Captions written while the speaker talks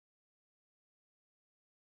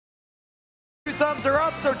thumbs are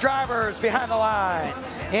up, so drivers behind the line.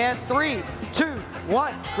 And 3, 2,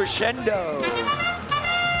 1, crescendo.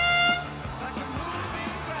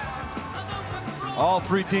 All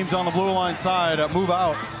three teams on the blue line side move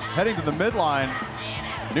out, heading to the midline,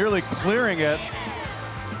 nearly clearing it.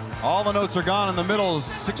 All the notes are gone in the middle,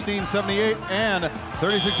 1678 and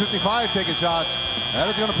 3655 taking shots. That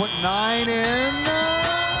is going to put 9 in.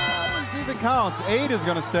 Let's see if it counts. 8 is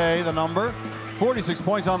going to stay the number. 46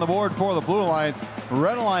 points on the board for the Blue Alliance.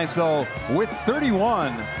 Red Alliance, though, with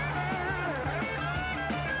 31.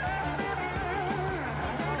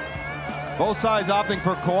 Both sides opting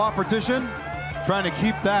for cooperation, trying to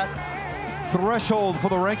keep that threshold for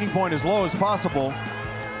the ranking point as low as possible.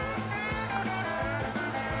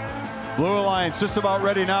 Blue Alliance just about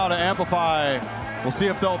ready now to amplify. We'll see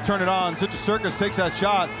if they'll turn it on. Citrus Circus takes that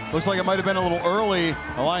shot. Looks like it might have been a little early.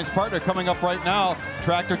 Alliance partner coming up right now.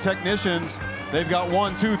 Tractor Technicians. They've got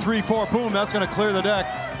 1, 2, 3, 4. Boom, that's going to clear the deck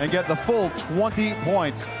and get the full 20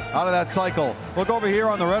 points out of that cycle. Look over here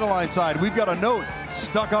on the Red Alliance side. We've got a note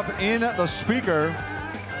stuck up in the speaker.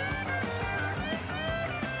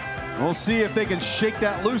 We'll see if they can shake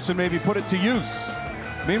that loose and maybe put it to use.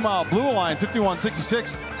 Meanwhile, Blue Alliance,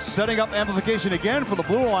 5166, setting up amplification again for the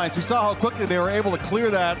Blue Alliance. We saw how quickly they were able to clear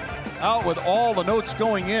that out with all the notes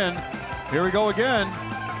going in. Here we go again.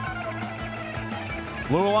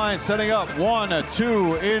 Blue Alliance setting up 1,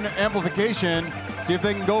 2 in amplification. See if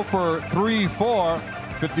they can go for 3, 4.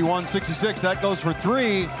 5166, that goes for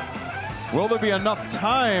 3. Will there be enough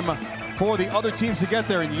time for the other teams to get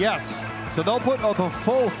there? And yes. So they'll put the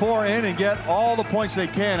full 4 in and get all the points they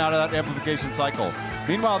can out of that amplification cycle.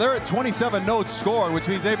 Meanwhile, they're at 27 notes scored, which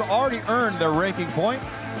means they've already earned their ranking point.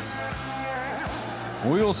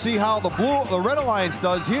 We will see how the Red Alliance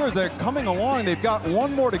does here as they're coming along. They've got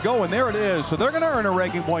 1 more to go, and there it is. So they're going to earn a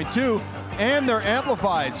ranking point too, and they're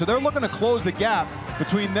amplified. So they're looking to close the gap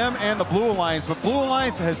between them and the Blue Alliance. But Blue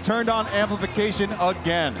Alliance has turned on amplification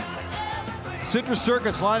again. Citrus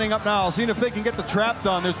Circuits lining up now, seeing if they can get the trap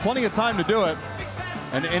done. There's plenty of time to do it.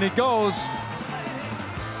 And it goes.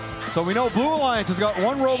 So we know Blue Alliance has got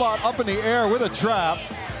 1 robot up in the air with a trap.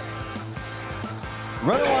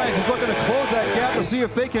 Red Alliance is looking to close that gap to see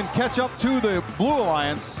if they can catch up to the Blue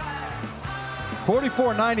Alliance.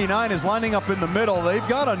 44.99 is lining up in the middle. They've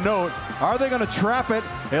got a note. Are they going to trap it?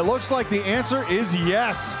 It looks like the answer is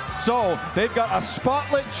yes. So they've got a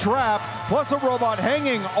spotlit trap plus a robot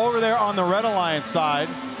hanging over there on the Red Alliance side.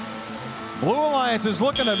 Blue Alliance is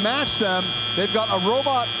looking to match them. They've got a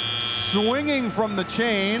robot swinging from the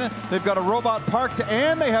chain. They've got a robot parked,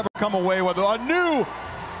 and they have come away with a new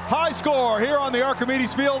high score here on the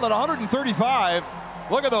Archimedes field at 135.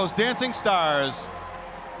 Look at those dancing stars.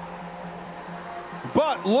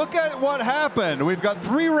 But look at what happened. We've got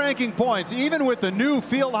 3 ranking points, even with the new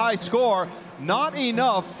field high score. Not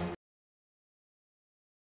enough